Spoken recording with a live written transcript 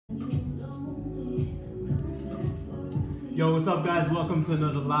Yo, what's up guys? Welcome to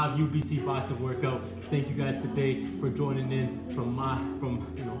another live UBC bicep workout. Thank you guys today for joining in from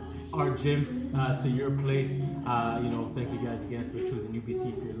our gym to your place. Thank you guys again for choosing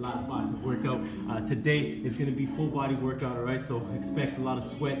UBC for your live bicep workout. Today is going to be full body workout, all right? So expect a lot of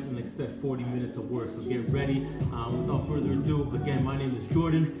sweat and expect 40 minutes of work. So get ready. Without further ado, again, my name is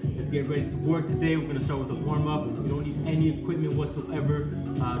Jordan. Let's get ready to work today. We're going to start with a warm up. You don't need any equipment whatsoever.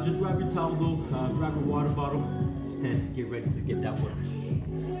 Just grab your towel, grab your water bottle, and get ready to get that work.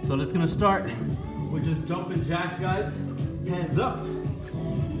 So let's gonna start with just jumping jacks, guys. Hands up.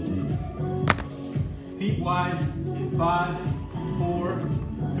 Feet wide in 5, 4,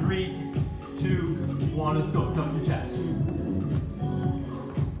 3, 2, 1. Let's go. Jump the jacks.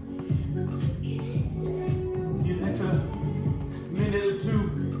 Need an extra minute or two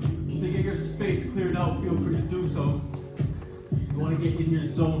to get your space cleared out. Feel free to do so. You want to get in your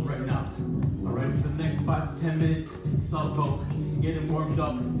zone right now. All right, for the next 5 to 10 minutes, it's all about getting warmed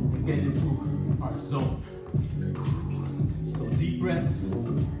up and getting into our zone. So deep breaths.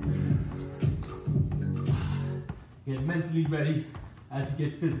 Get mentally ready as you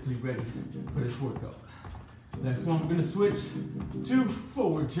get physically ready for this workout. Next one, we're gonna switch to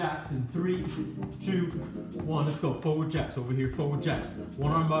forward jacks in 3, 2, 1. Let's go. Forward jacks over here. Forward jacks.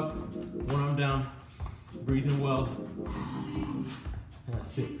 One arm up, one arm down. Breathing well.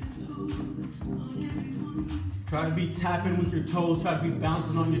 That's it. Try to be tapping with your toes. Try to be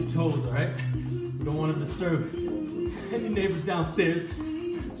bouncing on your toes, all right? You don't want to disturb any neighbors downstairs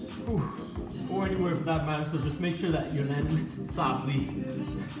or anywhere for that matter. So just make sure that you're landing softly.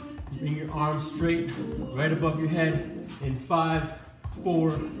 Bring your arms straight, right above your head. In 5,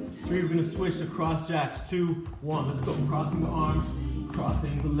 4, 3. We're going to switch to cross jacks. 2, 1. Let's go. Crossing the arms,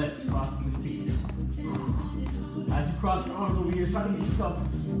 crossing the legs, crossing the feet. As you cross your arms over here, try to give yourself a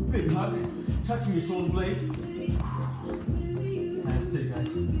big hug, touching your shoulder blades. That's it, guys.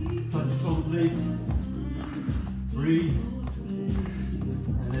 Touch your shoulder blades. Breathe.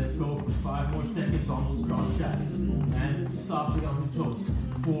 And let's go for 5 more seconds on those cross jacks. And softly on your toes.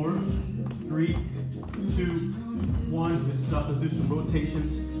 4, 3, 2, 1. Good stuff. Let's do some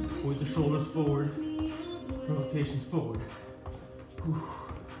rotations with the shoulders forward. Rotations forward.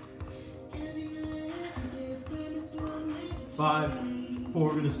 5, 4,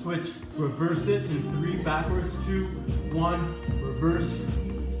 we're gonna switch, reverse it in 3, backwards, 2, 1, reverse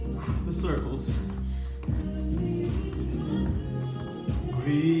the circles.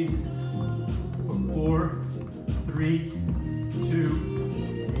 Breathe for 4, 3, 2,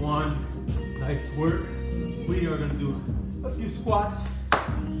 1. Nice work. We are gonna do a few squats.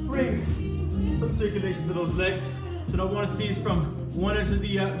 Bring some circulation to those legs. So what I wanna see is from one edge of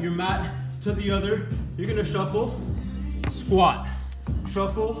your mat to the other. You're gonna shuffle. Squat,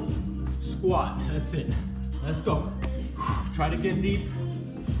 shuffle, squat. That's it. Let's go. Try to get deep,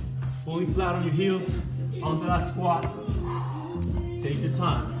 fully flat on your heels, onto that squat. Take your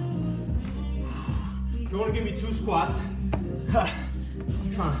time. If you want to give me 2 squats,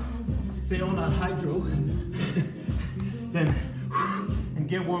 I'm trying to stay on that hydro, then and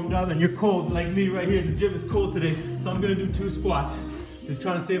get warmed up. And you're cold, like me right here. The gym is cold today, so I'm gonna do 2 squats. Just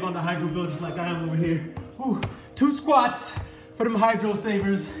trying to save on the hydro bill, just like I am over here. 2 squats for them hydro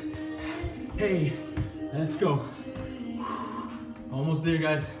savers. Hey, let's go. Almost there,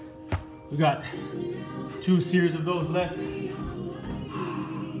 guys. We got 2 series of those left.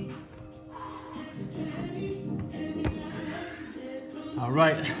 All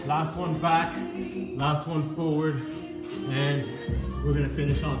right, last one back, last one forward, and we're gonna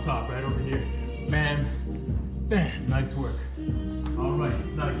finish on top, right over here. Bam, bam, nice work. All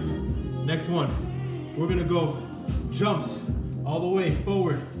right, nice. Next one, we're gonna go jumps all the way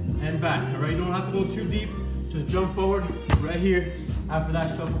forward and back. All right, you don't have to go too deep. Just jump forward right here. After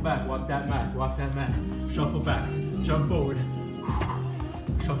that, shuffle back. Walk that mat. Walk that mat. Shuffle back. Jump forward.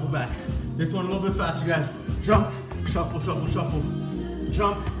 Shuffle back. This one a little bit faster, guys. Jump. Shuffle. Shuffle. Shuffle.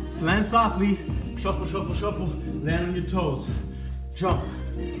 Jump. Slant softly. Shuffle. Shuffle. Shuffle. Land on your toes. Jump.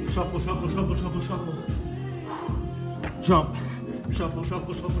 Shuffle. Shuffle. Shuffle. Shuffle. Shuffle. Jump. Shuffle.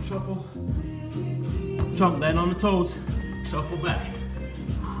 Shuffle. Shuffle. Shuffle. Jump, land on the toes, shuffle back.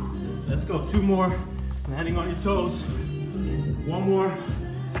 Let's go, 2 more, landing on your toes. 1 more,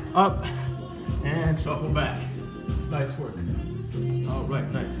 up, and shuffle back. Nice work. All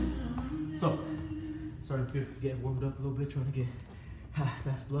right, nice. So, starting to get warmed up a little bit, trying to get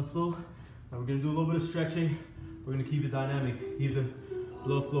that blood flow. Now we're gonna do a little bit of stretching. We're gonna keep it dynamic, keep the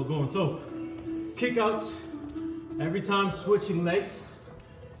blood flow going. So, kick outs, every time switching legs,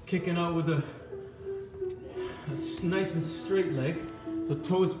 kicking out with a nice and straight leg. So The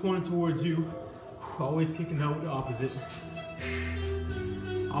toe is pointed towards you. Always kicking out with the opposite.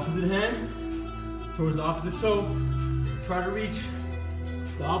 Opposite hand towards the opposite toe. Try to reach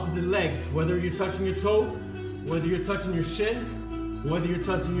the opposite leg. Whether you're touching your toe, whether you're touching your shin, whether you're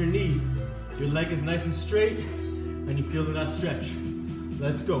touching your knee. Your leg is nice and straight and you're feeling that stretch.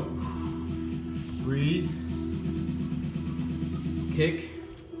 Let's go. Breathe. Kick.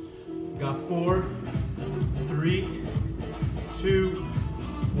 Got 4, 3, 2,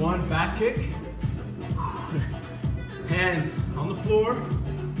 1. Back kick. Hands on the floor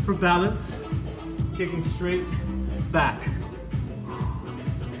for balance. Kicking straight back.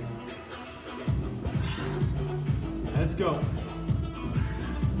 Let's go.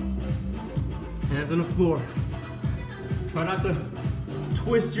 Hands on the floor. Try not to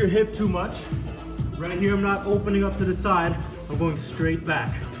twist your hip too much. Right here, I'm not opening up to the side. I'm going straight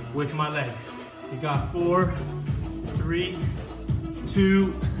back with my leg. We got 4, 3,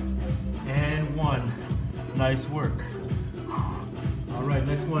 2, and 1. Nice work. All right,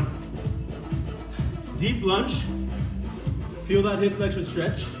 next one. Deep lunge. Feel that hip flexion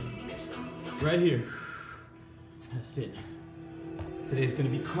stretch. Right here. That's it. Today's gonna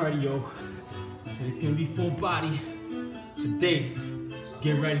be cardio. Today's gonna be full body. Today,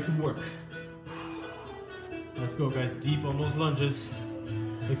 get ready to work. Let's go, guys. Deep on those lunges.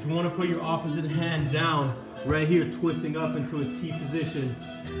 If you want to put your opposite hand down, right here, twisting up into a T position,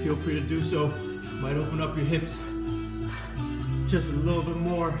 feel free to do so. Might open up your hips just a little bit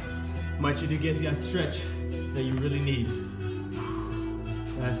more. Might you to get that stretch that you really need.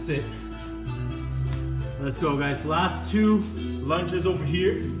 That's it. Let's go, guys. Last 2 lunges over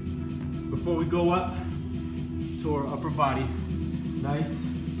here before we go up to our upper body. Nice.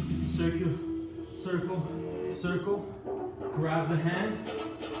 Circle, circle, circle. Grab the hand,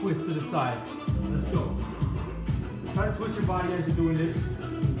 twist to the side. Let's go. Try to twist your body as you're doing this.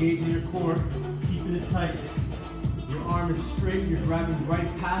 Engaging your core, keeping it tight. Your arm is straight, you're grabbing right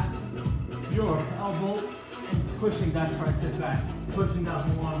past your elbow and pushing that tricep back. Pushing that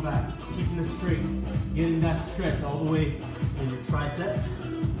whole arm back. Keeping it straight. Getting that stretch all the way in your tricep.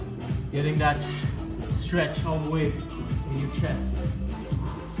 Getting that stretch all the way in your chest.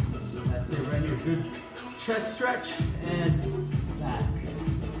 That's it right here. Good chest stretch and back.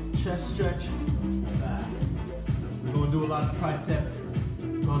 Chest stretch, back. We're going to do a lot of tricep.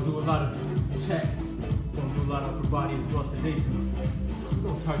 We're going to do a lot of chest. We're going to do a lot of upper body as well today too. We're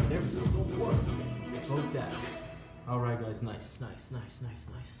going to target everything. Don't worry. Both that. All right, guys. Nice, nice, nice, nice,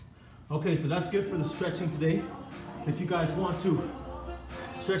 nice. Okay, so that's good for the stretching today. So if you guys want to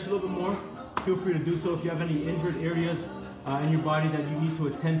stretch a little bit more, feel free to do so. If you have any injured areas in your body that you need to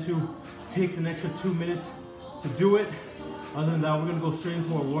attend to, take an extra 2 minutes to do it. Other than that, we're gonna go straight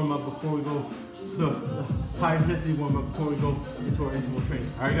into our warm-up before we go to the high intensity warm-up before we go into our interval training.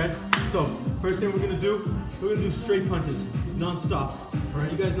 All right, guys? So first thing we're gonna do straight punches, non-stop. All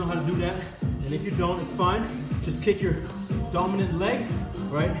right, you guys know how to do that. And if you don't, it's fine. Just kick your dominant leg,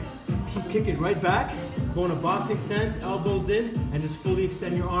 right? Keep kicking right back. Go in a boxing stance, elbows in, and just fully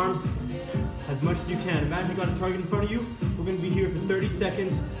extend your arms as much as you can. Imagine you got a target in front of you. We're gonna be here for 30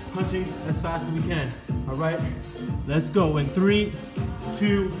 seconds, punching as fast as we can. All right, let's go. In 3,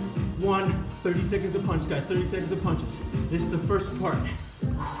 2, 1, 30 seconds of punch, guys. 30 seconds of punches. This is the first part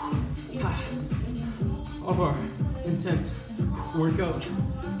of our intense workout.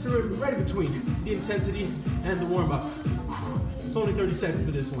 So we're right in between the intensity and the warm-up. It's only 30 seconds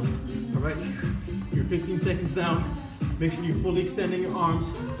for this one. All right, you're 15 seconds down. Make sure you're fully extending your arms,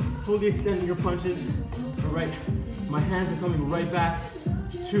 fully extending your punches. All right, my hands are coming right back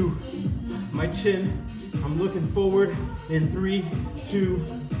to my chin. I'm looking forward in 3, 2,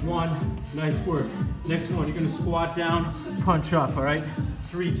 1. Nice work. Next one, you're gonna squat down, punch up, all right?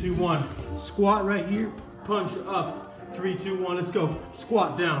 3, 2, 1. Squat right here, punch up. 3, 2, 1, let's go.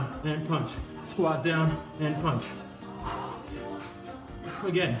 Squat down and punch. Squat down and punch.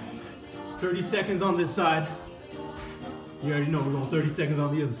 Again, 30 seconds on this side. You already know we're going 30 seconds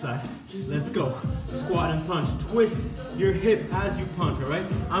on the other side. Let's go. Squat and punch. Twist your hip as you punch, all right?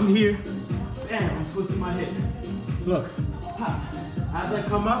 I'm here, and I'm twisting my hip. Look, as I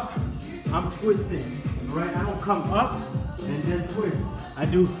come up, I'm twisting, all right? I don't come up and then twist. I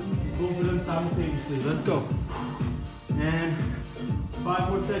do both of them simultaneously. Let's go. And 5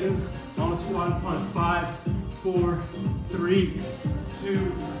 more seconds on the squat and punch. 5, 4, 3, 2,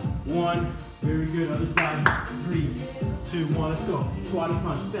 1. Very good. Other side. 3, 2, 1. Let's go. Squat and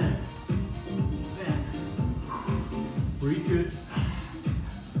punch. Bend. Bend. Breathe good.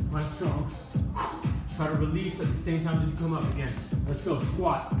 Punch strong. Try to release at the same time as you come up again. Let's go.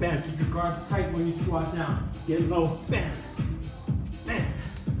 Squat. Bend. Keep your guard tight when you squat down. Get low. Bend. Bend.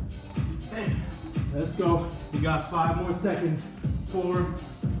 Let's go. You got 5 more seconds. 4,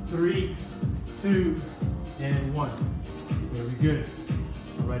 3, 2, and 1. Very good.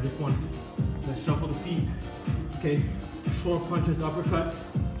 All right, this one. Let's shuffle the feet. Okay, short punches, uppercuts,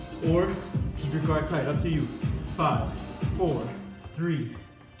 or keep your guard tight. Up to you. 5, 4, 3,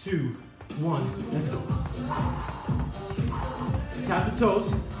 2, 1. Let's go. Tap the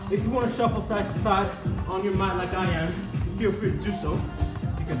toes. If you want to shuffle side to side on your mat like I am, feel free to do so.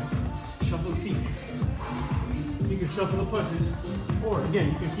 You can shuffle the feet. You can shuffle the punches. Or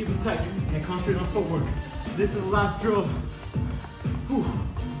again, you can keep them tight and concentrate on footwork. This is the last drill. Whew.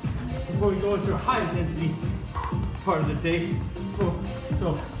 Before we go into a high intensity part of the day.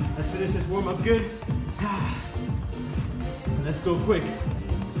 So let's finish this warm up good. And let's go quick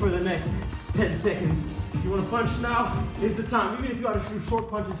for the next 10 seconds. If you want to punch now, is the time. Even if you got to shoot short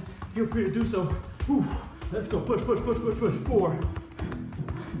punches, feel free to do so. Whew. Let's go. Push, push, push, push, push. 4,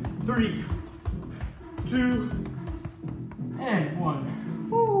 3, 2, and 1.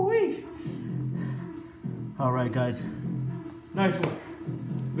 Woo-wee. All right, guys. Nice work.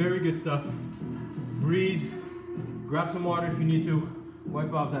 Very good stuff. Breathe. Grab some water if you need to.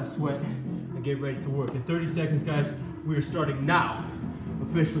 Wipe off that sweat and get ready to work. In 30 seconds, guys, we are starting now.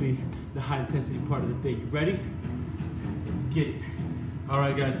 Officially, the high intensity part of the day. You ready? Let's get it. All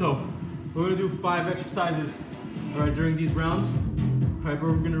right, guys. So we're gonna do 5 exercises. All right, during these rounds. All right, but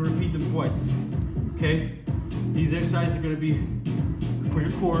we're gonna repeat them twice. Okay. These exercises are gonna be for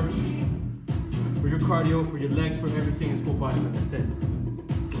your core, for your cardio, for your legs, for everything is full body, like I said.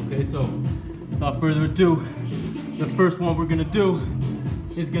 Okay, so without further ado, the first one we're gonna do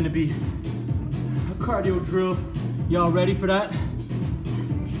is gonna be a cardio drill. Y'all ready for that?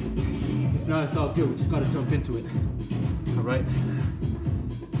 If not, it's all good. We just gotta jump into it. All right.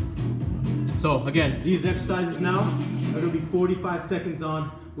 So again, these exercises now are gonna be 45 seconds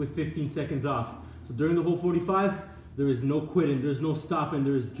on with 15 seconds off. So during the whole 45, there is no quitting, there's no stopping,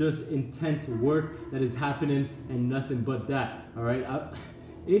 there's just intense work that is happening and nothing but that, all right?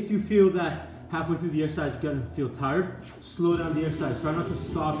 If you feel that halfway through the exercise you're gonna feel tired, slow down the exercise, try not to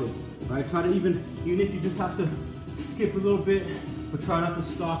stop it, all right? Try to even if you just have to skip a little bit, but try not to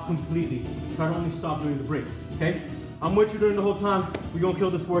stop completely. Try to only stop during the breaks, okay? I'm with you during the whole time. We're gonna kill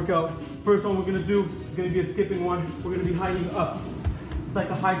this workout. First one we're gonna do is gonna be a skipping one. We're gonna be hiding up. It's like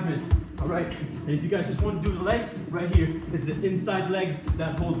a Heisman. All right, and if you guys just want to do the legs, right here is the inside leg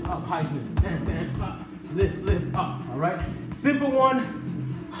that holds up Heisman. And up, lift, lift, up, all right? Simple one,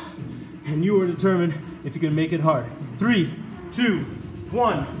 and you are determined if you can make it hard. 3, 2,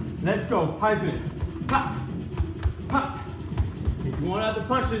 1, let's go, Heisman. Pop, pop. If you want to add the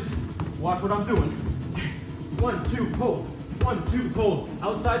punches, watch what I'm doing. 1, 2, pull, 1, 2, pull.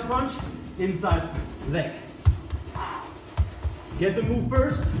 Outside punch, inside leg. Get the move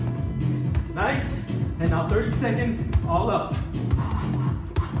first. Nice, and now 30 seconds, all up.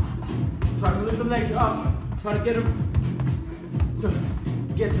 Try to lift the legs up. Try to get them to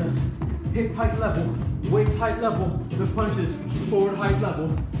get the hip height level, waist height level, the punches, forward height level.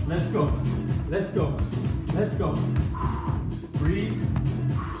 Let's go, let's go, let's go. Breathe,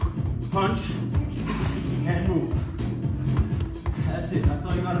 punch, and move. That's it, that's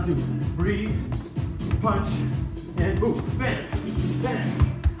all you gotta do. Breathe, punch, and move. Bam,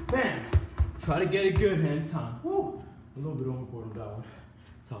 bam, bam. Try to get it good, hand time. Woo. A little bit overboard on that one.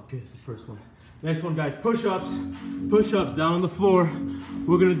 It's all good, it's the first one. Next one, guys, push-ups. Push-ups down on the floor.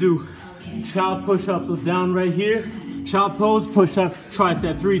 We're gonna do child push-ups, so down right here. Child pose, push-up,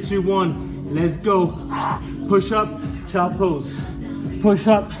 tricep, 3, 2, 1. Let's go. Push-up, child pose.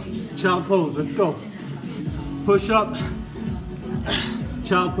 Push-up, child pose, let's go. Push-up,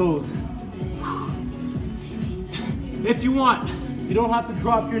 child pose. If you want, you don't have to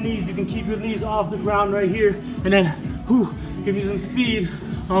drop your knees. You can keep your knees off the ground right here and then give me some speed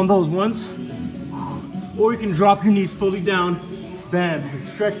on those ones. Or you can drop your knees fully down. Bam, and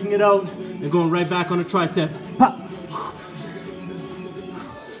stretching it out and going right back on the tricep. Pop.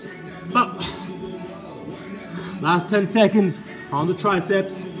 Pop. Last 10 seconds on the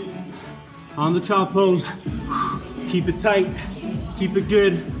triceps, on the child pose. Keep it tight, keep it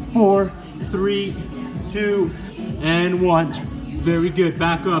good. 4, 3, 2, and 1. Very good,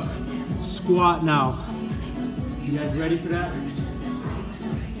 back up, squat now. You guys ready for that?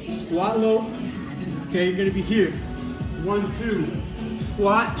 Squat low. Okay, you're gonna be here. 1, 2,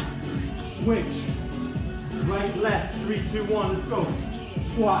 squat, switch. Right, left, 3, 2, 1, let's go.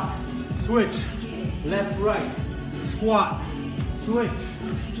 Squat, switch, left, right. Squat, switch,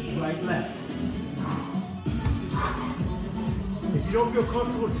 right, left. If you don't feel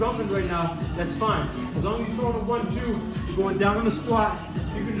comfortable jumping right now, that's fine. As long as you throw in a 1-2, you're going down on the squat,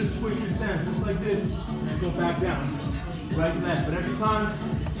 you can just switch your stance just like this and go back down. Right and left. But every time,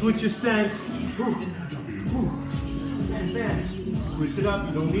 switch your stance. And bam. Switch it up.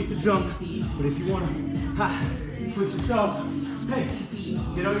 You don't need to jump. But if you want to push yourself, hey,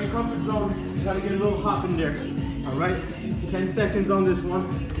 get out of your comfort zone. You gotta get a little hop in there. All right? 10 seconds on this one.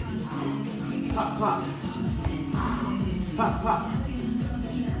 Pop, pop. Pop, pop.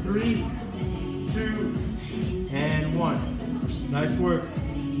 3, 2, and 1. Nice work.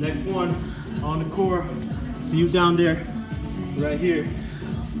 Next one on the core. See you down there. Right here.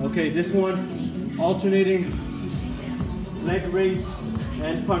 Okay, this one, alternating leg raise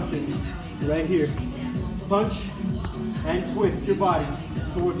and punching. Right here. Punch and twist your body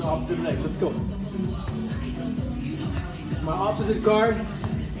towards the opposite leg. Let's go. My opposite guard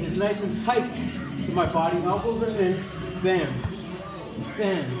is nice and tight to my body. Elbows are in. Bam.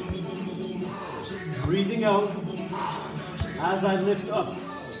 Bam. Breathing out as I lift up.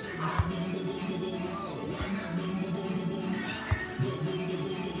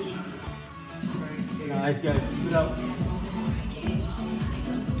 Nice, guys, keep it up.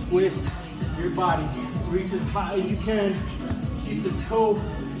 Twist your body. Reach as high as you can. Keep the toe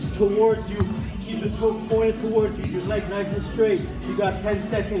towards you. Keep the toe pointed towards you. Your leg nice and straight. You got 10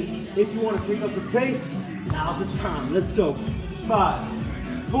 seconds. If you want to pick up the pace, now's the time. Let's go.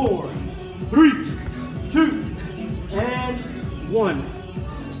 5, 4, 3, 2, and 1.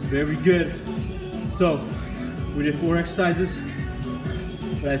 Very good. So, we did 4 exercises.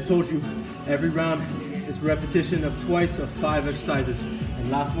 But I told you, every round is repetition of twice of 5 exercises. And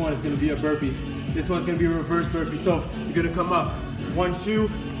last one is gonna be a burpee. This one's gonna be a reverse burpee. So you're gonna come up, 1, 2,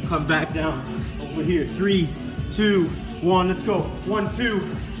 come back down. Over here, 3, 2, 1, let's go. 1, 2,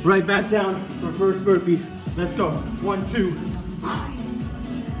 right back down, reverse burpee. Let's go, 1, 2.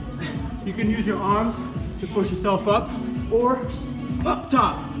 You can use your arms to push yourself up or up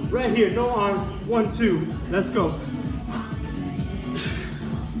top. Right here, no arms, 1, 2, let's go.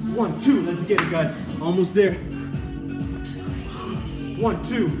 1, 2, let's get it, guys. Almost there. 1,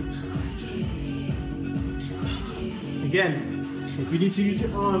 2. Again, if you need to use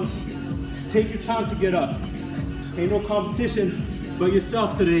your arms, take your time to get up. Ain't no competition but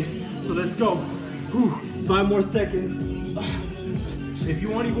yourself today. So let's go. 5 more seconds. If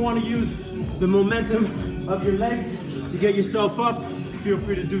you even want to use the momentum of your legs to get yourself up, feel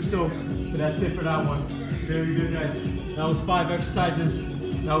free to do so. But that's it for that one. Very good, guys. That was 5 exercises.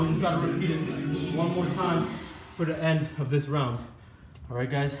 Now we just gotta repeat it one more time for the end of this round. All right,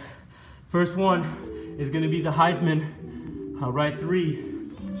 guys. First one is gonna be the Heisman. All right, 3,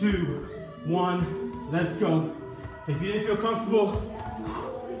 2, 1, let's go. If you didn't feel comfortable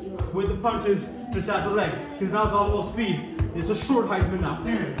with the punches, just add the legs, because now it's all low speed. It's a short Heisman now.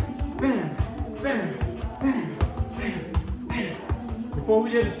 Bam, bam, bam, bam, bam, bam. Before we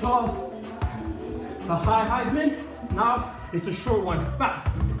did the high Heisman, now it's a short one. Back,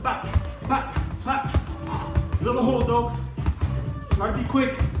 back, back, back. Little hold though. Try to be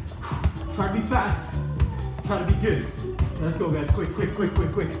quick. Try to be fast. Try to be good. Let's go, guys. Quick, quick, quick,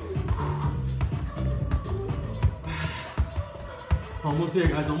 quick, quick. Almost there,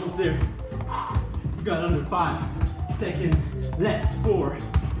 guys. Almost there. You got under 5 seconds left. 4,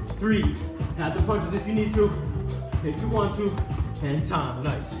 3. Add the punches if you need to, if you want to, and time.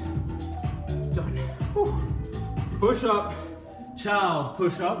 Nice. Done. Whew. Push up, child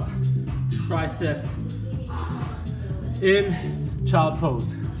push up, tricep in child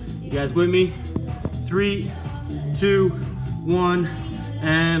pose. You guys with me? 3, 2, 1,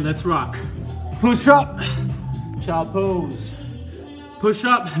 and let's rock. Push up, child pose. Push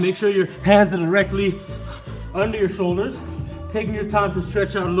up, make sure your hands are directly under your shoulders. Taking your time to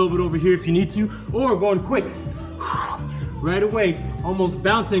stretch out a little bit over here if you need to, or going quick. Right away, almost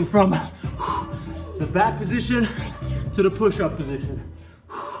bouncing from the back position to the push-up position.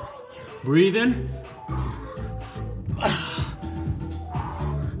 Breathe in.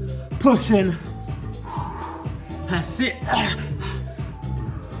 Push in. That's it.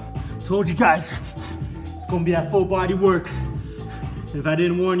 Told you guys, it's gonna be that full body work. If I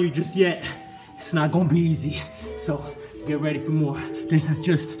didn't warn you just yet, it's not gonna be easy. So get ready for more. This is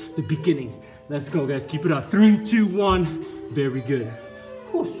just the beginning. Let's go, guys. Keep it up. 3, 2, 1. Very good.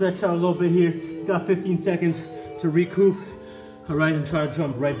 We'll stretch out a little bit here. Got 15 seconds to recoup. All right, and try to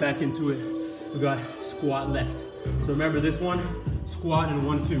jump right back into it. We got squat left. So remember this one, squat and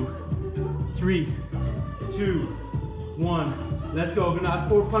 1, 2. 3, 2, 1. Let's go. We're gonna have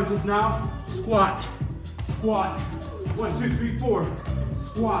 4 punches now. Squat, squat. 1, 2, 3, 4.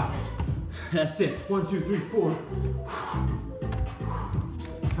 Squat. That's it. 1, 2, 3, 4.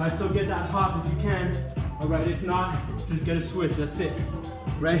 Try to still get that hop if you can. All right, if not, just get a switch, that's it.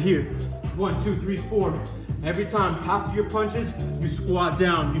 Right here, 1, 2, 3, 4. Every time, after your punches, you squat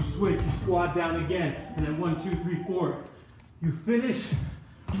down, you switch, you squat down again, and then 1, 2, 3, 4. You finish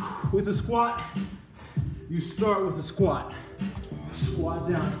with a squat, you start with a squat. Squat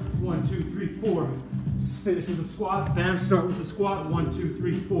down, 1, 2, 3, 4. Finish with a squat, bam, start with a squat, 1, 2,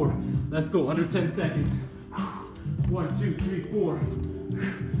 3, 4. Let's go, under 10 seconds. 1, 2, 3, 4.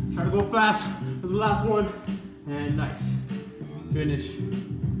 Try to go fast for the last one, and nice. Finish.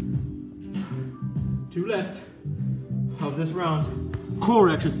 2 left of this round. Core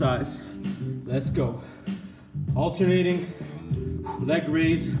exercise. Let's go. Alternating leg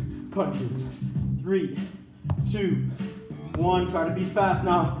raise punches. 3, 2, 1. Try to be fast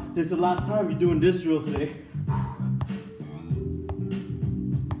now. This is the last time you're doing this drill today.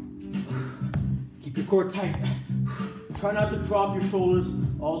 Keep your core tight. Try not to drop your shoulders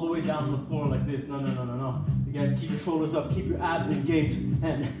all the way down on the floor like this. No, no, no, no, no. You guys keep your shoulders up, keep your abs engaged,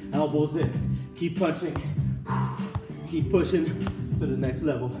 and elbows in. Keep punching. Keep pushing to the next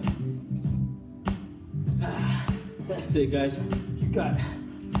level. That's it, guys. You got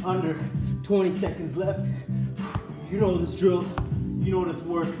under 20 seconds left. You know this drill. You know this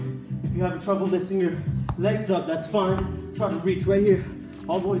work. If you're having trouble lifting your legs up, that's fine. Try to reach right here,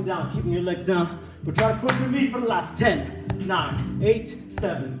 all the way down, keeping your legs down. But try to push your knee for the last 10, 9, 8,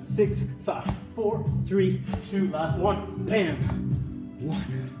 7, 6, 5, 4, 3, 2, last one, bam.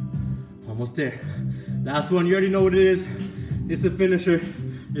 1. Almost there. Last one, you already know what it is. It's a finisher,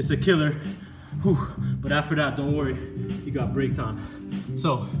 it's a killer. Whew. But after that, don't worry, you got break time.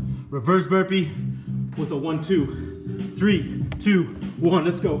 So, reverse burpee with a 1, 2, 3, 2, 1.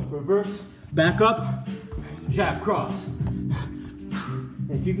 Let's go. Reverse, back up, jab, cross.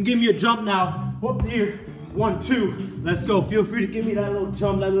 If you can give me a jump now, up here, 1, 2, let's go. Feel free to give me that little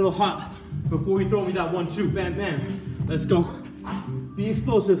jump, that little hop before you throw me that 1, 2, bam, bam. Let's go. Be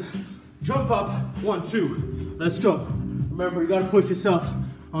explosive. Jump up, 1, 2. Let's go. Remember, you gotta push yourself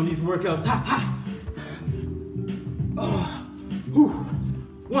on these workouts. Ha, ha. Oh.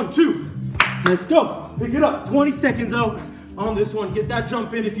 1, 2. Let's go. Pick it up. 20 seconds out on this one. Get that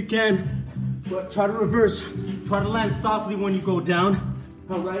jump in if you can. But try to reverse. Try to land softly when you go down.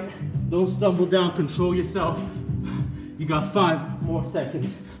 All right? Don't stumble down. Control yourself. You got 5 more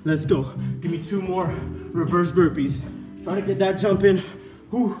seconds. Let's go. Give me 2 more reverse burpees. Try to get that jump in.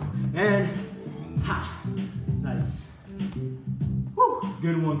 Whew. And ha. Nice. Whew.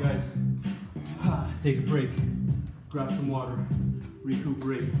 Good one, guys. Take a break. Grab some water.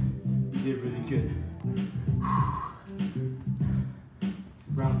 Recuperate. You did really good.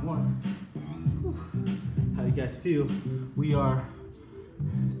 Round 1. How you guys feel? We are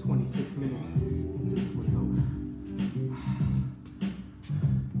 26 minutes into this workout.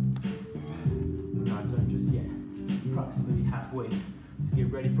 We're not done just yet. Approximately halfway. So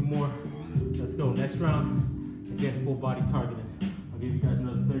get ready for more. Let's go. Next round. Again, full body targeting. I'll give you guys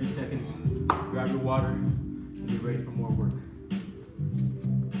another 30 seconds. Grab your water and get ready for more work.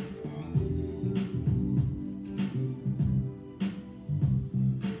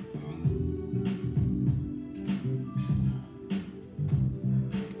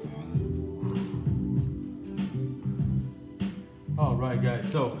 All right, guys,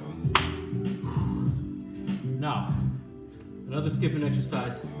 so now another skipping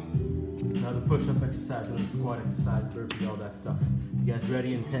exercise, another push-up exercise, another squat exercise, burpee, all that stuff. You guys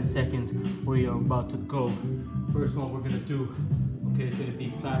ready? In 10 seconds, we are about to go. First one we're gonna do, okay, it's gonna be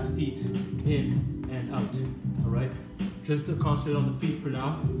fast feet in and out, all right? Just to concentrate on the feet for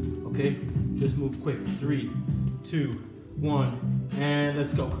now, okay? Just move quick. 3, 2, 1, and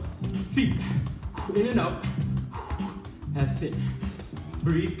let's go. Feet, in and out. That's it.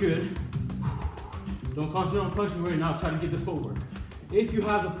 Breathe good. Don't concentrate on punching right now. Try to get the footwork. If you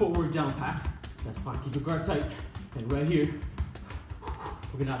have the footwork down pat, that's fine. Keep your guard tight. And right here,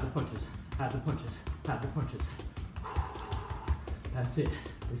 we're gonna have the punches. Have the punches. Have the punches. That's it.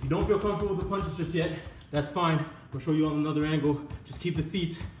 If you don't feel comfortable with the punches just yet, that's fine. We'll show you on another angle. Just keep the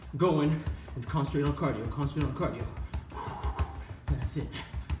feet going and concentrate on cardio. Concentrate on cardio. That's it.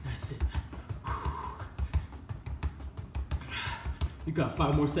 That's it. You got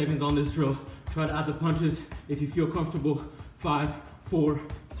 5 more seconds on this drill. Try to add the punches if you feel comfortable. 5, 4,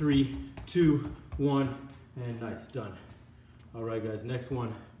 3, 2, 1, and nice, done. All right, guys, next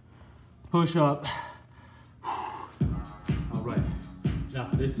one. Push up. All right, now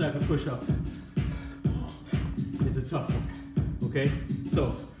this type of push up is a tough one, okay?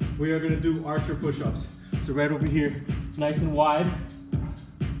 So we are gonna do archer push-ups. So right over here, nice and wide,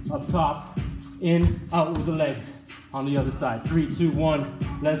 up top, in, out with the legs. On the other side. 3, 2,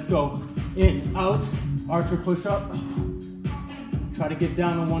 1. Let's go. In, out, archer push up. Try to get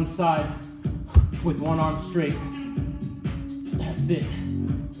down on one side with one arm straight. That's it.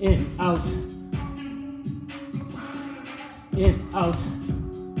 In, out. In, out.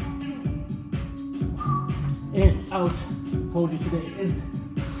 In, out. Told you today is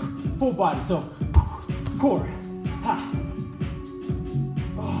full body, so core. Ha.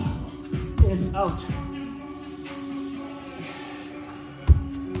 In, out.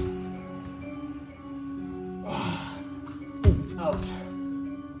 In, out.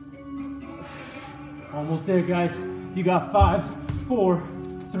 Almost there, guys. You got 5, 4,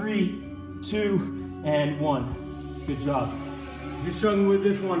 3, 2, and 1. Good job. If you're struggling with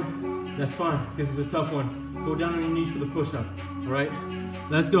this one, that's fine, because it's a tough one. Go down on your knees for the push-up, all right?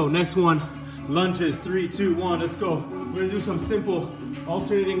 Let's go. Next one, lunges. 3, 2, 1. Let's go. We're gonna do some simple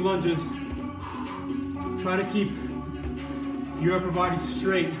alternating lunges. Try to keep your upper body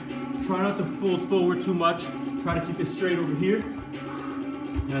straight. Try not to fold forward too much. Try to keep it straight over here.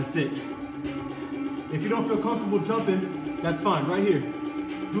 That's it. If you don't feel comfortable jumping, that's fine. Right here.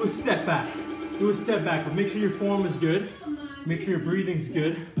 Do a step back. Do a step back, but make sure your form is good. Make sure your breathing's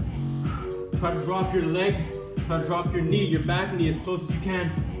good. Try to drop your leg. Try to drop your knee, your back knee as close as you can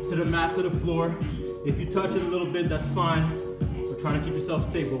to the mat, to the floor. If you touch it a little bit, that's fine. But try to keep yourself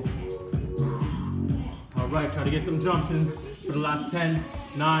stable. All right, try to get some jumps in for the last 10,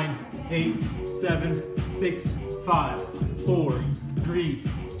 9, 8, 7, 6, 5, 4, 3,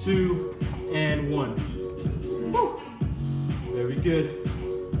 2, and 1. Woo. Very good.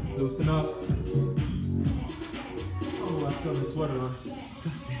 Loosen up. Oh, I feel the sweater on.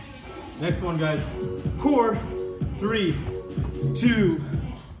 God damn. Next one, guys. Core. 3, 2,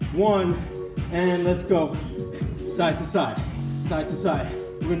 1, and let's go. Side to side. Side to side.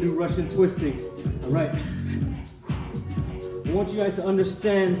 We're gonna do Russian twisting. All right. I want you guys to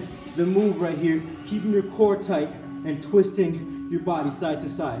understand the move right here, keeping your core tight and twisting your body side to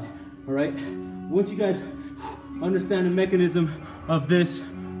side. All right. Once you guys understand the mechanism of this,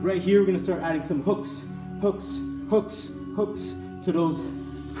 right here, we're gonna start adding some hooks, hooks, hooks, hooks to those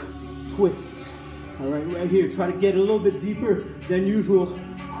twists. All right, right here, try to get a little bit deeper than usual.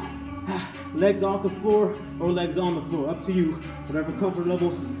 Legs off the floor or legs on the floor, up to you. Whatever comfort level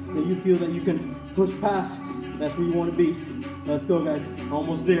that you feel that you can push past, that's where you want to be. Let's go, guys.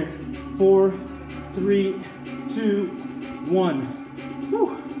 Almost there. 4, 3, 2, 1.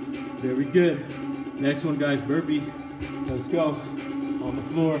 Whew. Very good. Next one, guys, burpee. Let's go. On the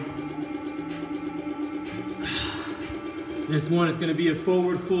floor. This one is going to be a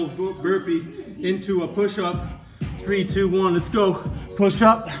forward full burpee into a push-up. 3, 2, 1, let's go. Push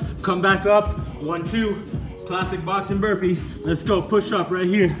up, come back up. 1, 2, classic boxing burpee. Let's go, push up right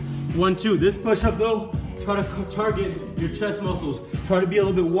here. 1, 2, this push up though, try to target your chest muscles. Try to be a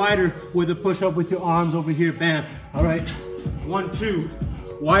little bit wider with the push up with your arms over here, bam. All right, 1, 2,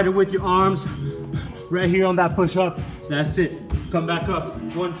 wider with your arms. Right here on that push up, that's it. Come back up,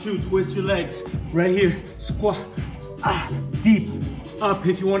 1, 2, twist your legs. Right here, squat, deep. Up.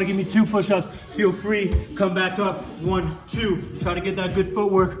 If you want to give me 2 push-ups, feel free. Come back up. 1, 2. Try to get that good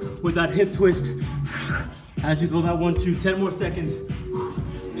footwork with that hip twist. As you go that 1, 2, 10 more seconds.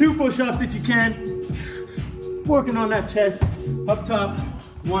 2 push-ups if you can. Working on that chest. Up top.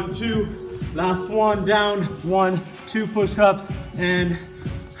 1, 2. Last one. Down. 1, 2 push-ups and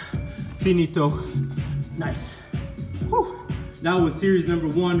finito. Nice. Whew. That was series number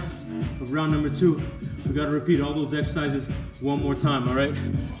 1 of round number 2. We got to repeat all those exercises one more time, all right?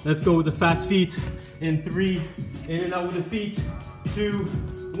 Let's go with the fast feet. In 3, in and out with the feet. 2,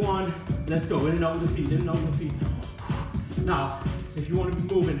 1, let's go. In and out with the feet, in and out with the feet. Now, if you want to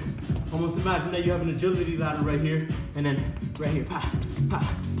be moving, almost imagine that you have an agility ladder right here, and then right here, pa, pa,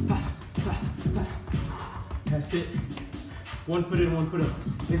 pa, pa, pa. That's it. 1 foot in, 1 foot up.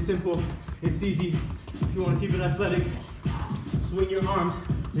 It's simple, it's easy. If you want to keep it athletic, swing your arms.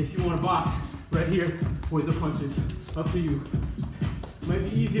 If you want to box, right here with the punches, up to you. Might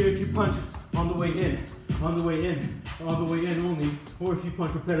be easier if you punch on the way in, on the way in, on the way in only, or if you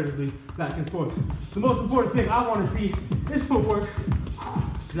punch repetitively back and forth. The most important thing I want to see is footwork.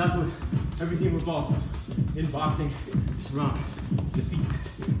 That's what everything revolves in boxing. It's around the feet.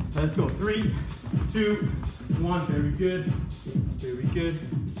 Let's go. 3, 2, 1. Very good. Very good.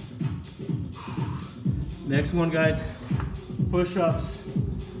 Next one, guys. Push-ups.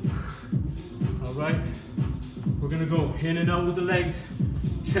 All right. We're gonna go in and out with the legs.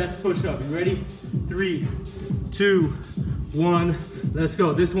 Chest push-up. You ready? 3, 2, 1. Let's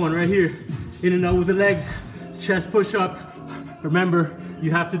go. This one right here. In and out with the legs. Chest push-up. Remember,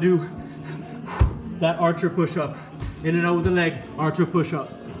 you have to do that archer push-up. In and out with the leg, archer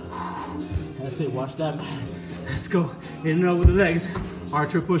push-up. That's it, watch that. Let's go. In and out with the legs,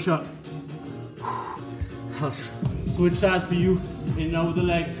 archer push-up. I'll switch sides for you. In and out with the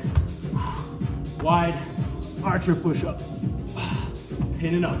legs. Wide, archer push-up.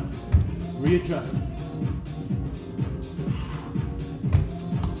 In and out. Readjust.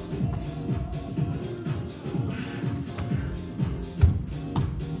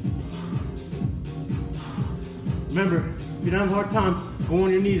 Remember, if you're having a hard time, go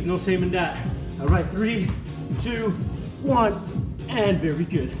on your knees, no shame in that. All right, 3, 2, 1, and very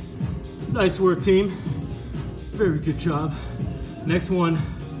good. Nice work, team. Very good job. Next one.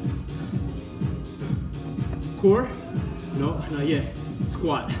 Core? No, not yet.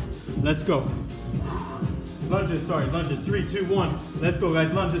 Squat. Let's go. Lunges, sorry, lunges. 3, 2, 1. Let's go,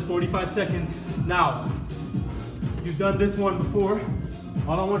 guys. Lunges, 45 seconds. Now, you've done this one before.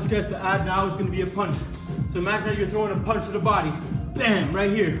 All I want you guys to add now is gonna be a punch. So imagine that you're throwing a punch to the body. Bam, right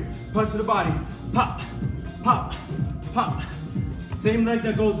here. Punch to the body. Pop, pop, pop. Same leg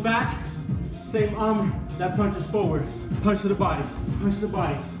that goes back, same arm that punches forward. Punch to the body, punch to the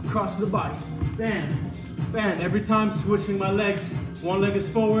body, cross to the body. Bam, bam. Every time switching my legs. One leg is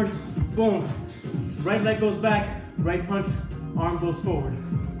forward, boom. Right leg goes back, right punch, arm goes forward.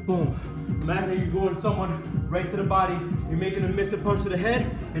 Boom. Imagine you're going someone right to the body. You're making a missile punch to the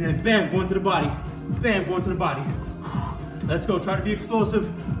head, and then bam, going to the body. Bam, going to the body. Let's go. Try to be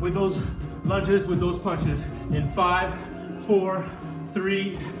explosive with those lunges, with those punches. In 5, 4,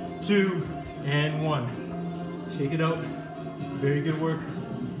 3, 2, and 1. Shake it out. Very good work.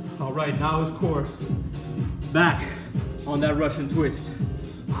 All right, now is core. Back on that Russian twist.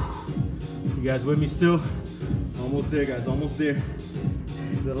 You guys with me still? Almost there, guys, almost there.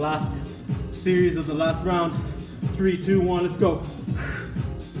 This is the last series of the last round. 3, 2, 1, let's go.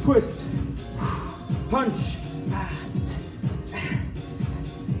 Twist. Punch.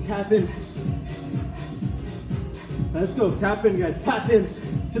 Tap in. Let's go. Tap in, guys. Tap in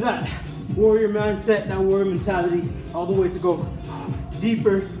to that warrior mindset, that warrior mentality, all the way to go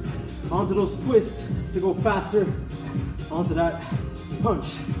deeper onto those twists, to go faster onto that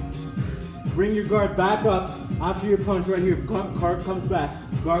punch. Bring your guard back up after your punch right here. Guard comes back.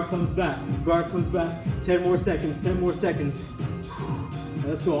 Guard comes back. Guard comes back. 10 more seconds. 10 more seconds.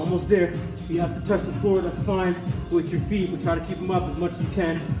 Let's go. Almost there. If you have to touch the floor, that's fine with your feet, but try to keep them up as much as you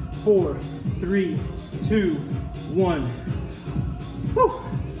can. 4, 3, 2, 1. Whew.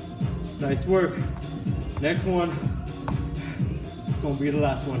 Nice work. Next one. It's gonna be the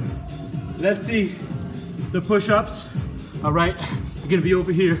last one. Let's see the push-ups. All right, you're gonna be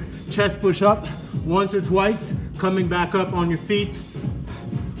over here. Chest push-up, once or twice, coming back up on your feet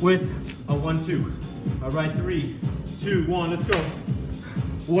with a 1, 2. All right, 3, 2, 1, let's go.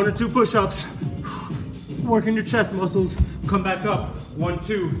 1 or 2 push-ups, working your chest muscles, come back up, 1,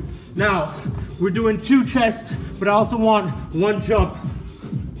 2. Now, we're doing 2 chest, but I also want 1 jump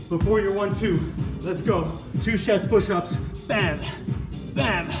before your 1, 2. Let's go, 2 chest push-ups, bam,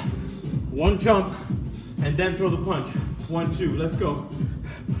 bam. 1 jump, and then throw the punch. 1, 2, let's go.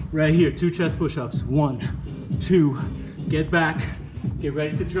 Right here, 2 chest push-ups, 1, 2. Get back, get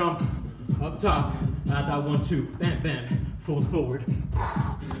ready to jump, up top, add that 1, 2, bam, bam, fold forward.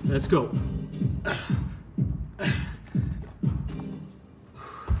 Let's go.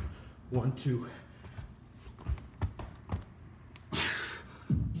 1, 2.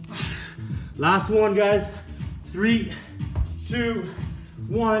 Last one, guys. 3, 2,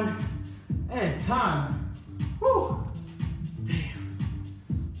 1, and time. Woo! Damn.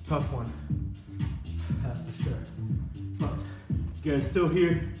 Tough one. That's for sure. But you guys still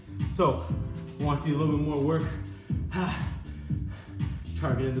here? So, want to see a little bit more work?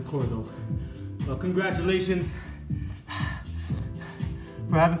 Targeting the core though. Well, congratulations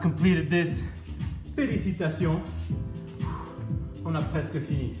for having completed this. Félicitations. On a presque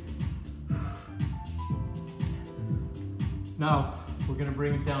fini. Now, we're gonna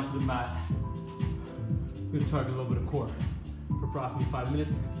bring it down to the mat. We're gonna target a little bit of core for approximately 5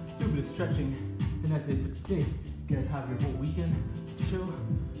 minutes. Do a bit of stretching, and that's it for today. You guys have your whole weekend to chill,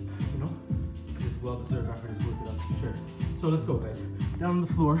 you know, because it's well deserved after this workout, that's for sure. So let's go, guys. Down on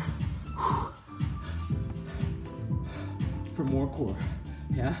the floor for more core,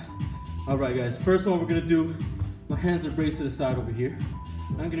 yeah? All right, guys, first one we're gonna do, my hands are braced to the side over here.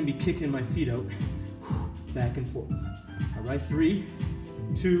 I'm gonna be kicking my feet out, back and forth. All right, 3,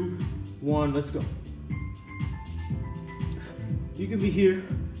 2, 1, let's go. You can be here,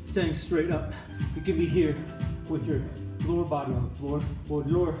 standing straight up. You can be here with your lower body on the floor, or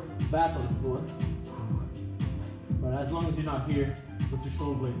lower back on the floor. But as long as you're not here with your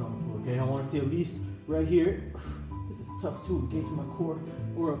shoulder blades on the floor, okay? I wanna see at least right here. This tough too, engaging my core,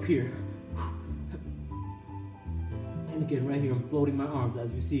 or up here. And again, right here, I'm floating my arms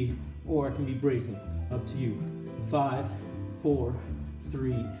as you see, or I can be bracing, up to you. 5, 4,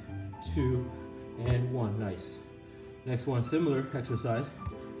 3, 2, and 1, nice. Next one, similar exercise.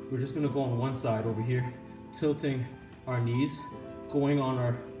 We're just gonna go on one side over here, tilting our knees, going on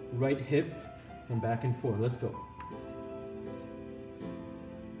our right hip, and back and forth, let's go.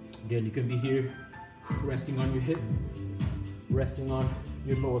 Again, you can be here, resting on your hip, resting on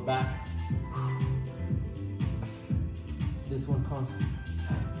your lower back. This one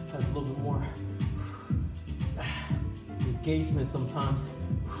has a little bit more engagement sometimes.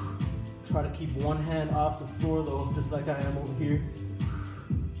 Try to keep one hand off the floor though, just like I am over here.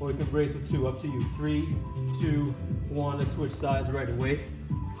 Or you can brace with 2, up to you. 3, 2, 1, let's switch sides right away.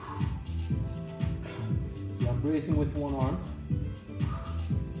 See, I'm bracing with one arm.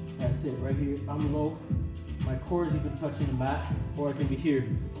 That's it, right here, I'm low. My core is even touching the mat, or I can be here,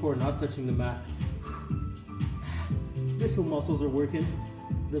 core not touching the mat. Different muscles are working,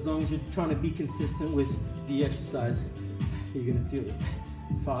 but as long as you're trying to be consistent with the exercise, you're gonna feel it.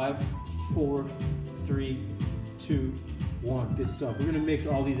 5, 4, 3, 2, 1, good stuff. We're gonna mix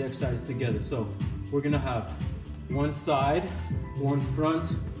all these exercises together. So we're gonna have one side, one front,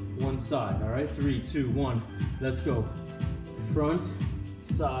 one side, all right? 3, 2, 1, let's go. Front,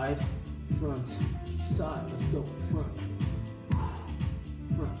 side, front, side, let's go, front,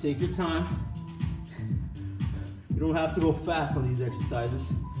 front. Take your time. You don't have to go fast on these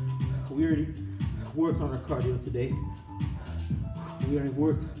exercises. We already worked on our cardio today. We already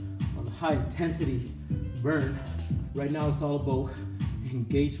worked on the high intensity burn. Right now it's all about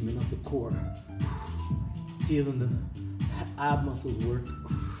engagement of the core. Feeling the ab muscles work.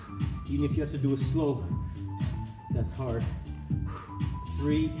 Even if you have to do it slow, that's hard.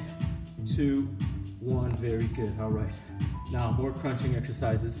 3, 2, 1, very good, all right. Now, more crunching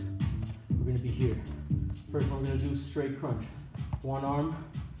exercises. We're gonna be here. First one, we're gonna do straight crunch. One arm,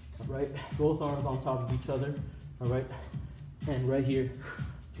 all right? Both arms on top of each other, all right? And right here,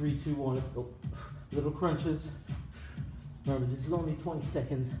 3, 2, 1, let's go. Little crunches. Remember, this is only 20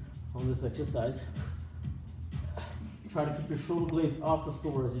 seconds on this exercise. Try to keep your shoulder blades off the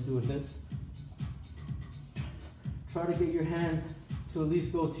floor as you're doing this. Try to get your hands to at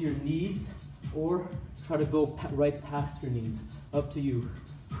least go to your knees, or try to go right past your knees. Up to you.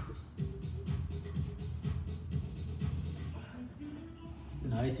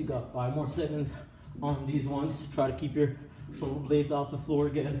 Nice, you got 5 more seconds on these ones. Try to keep your shoulder blades off the floor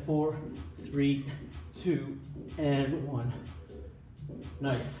again. 4, 3, 2, and 1.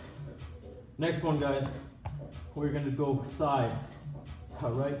 Nice. Next one, guys. We're gonna go side.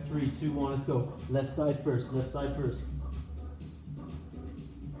 All right, 3, 2, 1, let's go. Left side first, left side first.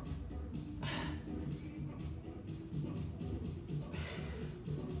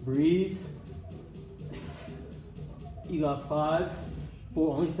 Breathe. You got 5,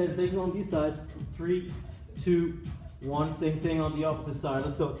 4, only 10 seconds on these sides. 3, 2, 1, same thing on the opposite side.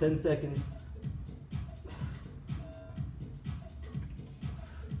 Let's go, 10 seconds.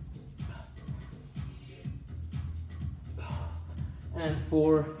 And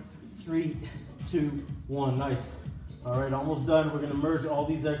 4, 3, 2, 1, nice. All right, almost done. We're gonna merge all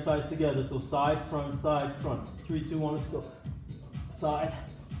these exercises together. So side, front, 3, 2, 1, let's go. Side,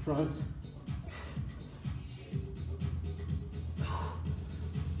 front.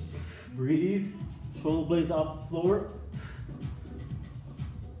 Breathe, shoulder blades off the floor.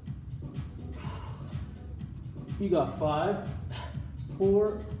 You got 5,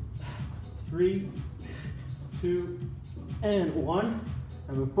 4, 3, 2, and 1.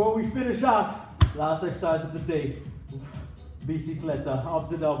 And before we finish off, last exercise of the day, bicicleta,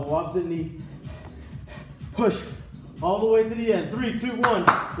 opposite elbow, opposite knee. Push all the way to the end. 3, 2, 1,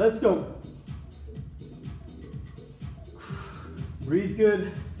 let's go. Breathe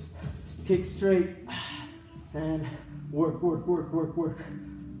good, kick straight, and work, work, work, work, work.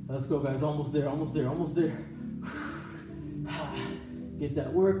 Let's go, guys, almost there, almost there, almost there. Get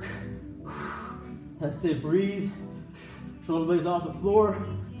that work. That's it, breathe. Shoulder blades off the floor.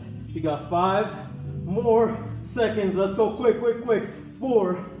 You got 5 more seconds. Let's go quick, quick, quick.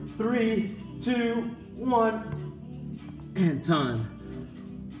 4, 3, 2, 1, and time.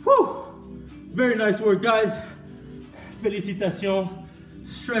 Whew. Very nice work, guys. Félicitations.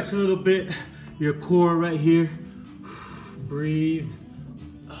 Stretch a little bit. Your core right here. Breathe.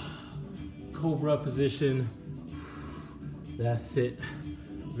 Cobra position. That's it.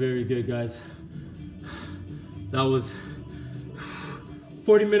 Very good, guys. That was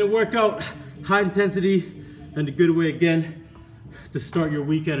 40-minute workout, high intensity, and a good way again to start your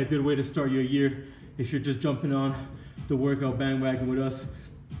weekend, a good way to start your year. If you're just jumping on the workout bandwagon with us.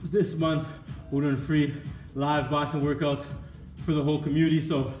 This month, we're doing free live boxing workouts for the whole community.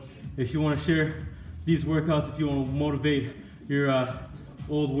 So if you want to share these workouts, if you want to motivate your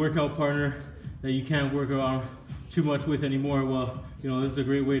old workout partner that you can't work around too much with anymore, well, you know, this is a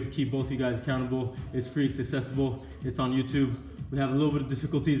great way to keep both you guys accountable. It's free, it's accessible, it's on YouTube. We have a little bit of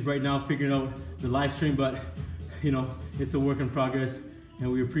difficulties right now figuring out the live stream, but you know, it's a work in progress, and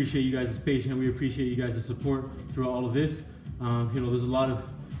we appreciate you guys' patience. We appreciate you guys' support throughout all of this. You know, there's a lot of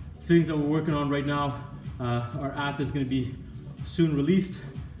things that we're working on right now. Our app is going to be soon released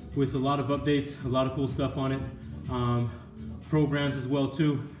with a lot of updates, a lot of cool stuff on it. Programs as well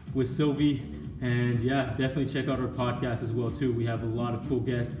too with Sylvie, and yeah, definitely check out our podcast as well too. We have a lot of cool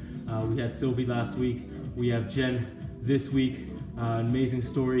guests. We had Sylvie last week. We have Jen this week. Amazing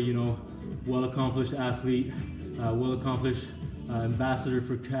story, you know, well-accomplished athlete, well-accomplished ambassador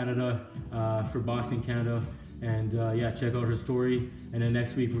for Canada, for Boxing Canada, and yeah, check out her story. And then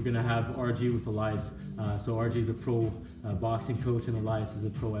next week we're gonna have RG with Elias. So RG is a pro boxing coach, and Elias is a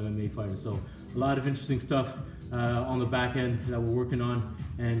pro MMA fighter. So a lot of interesting stuff on the back end that we're working on.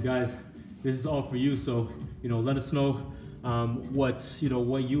 And guys, this is all for you. So you know, let us know what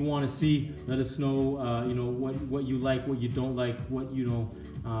you want to see. Let us know you know, what you like, what you don't like, what you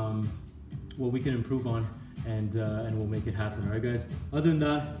know, what we can improve on, and we'll make it happen. All right, guys. Other than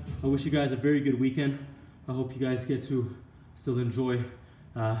that, I wish you guys a very good weekend. I hope you guys get to still enjoy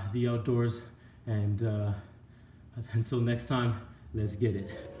the outdoors. And until next time, let's get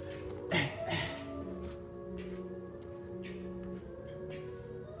it.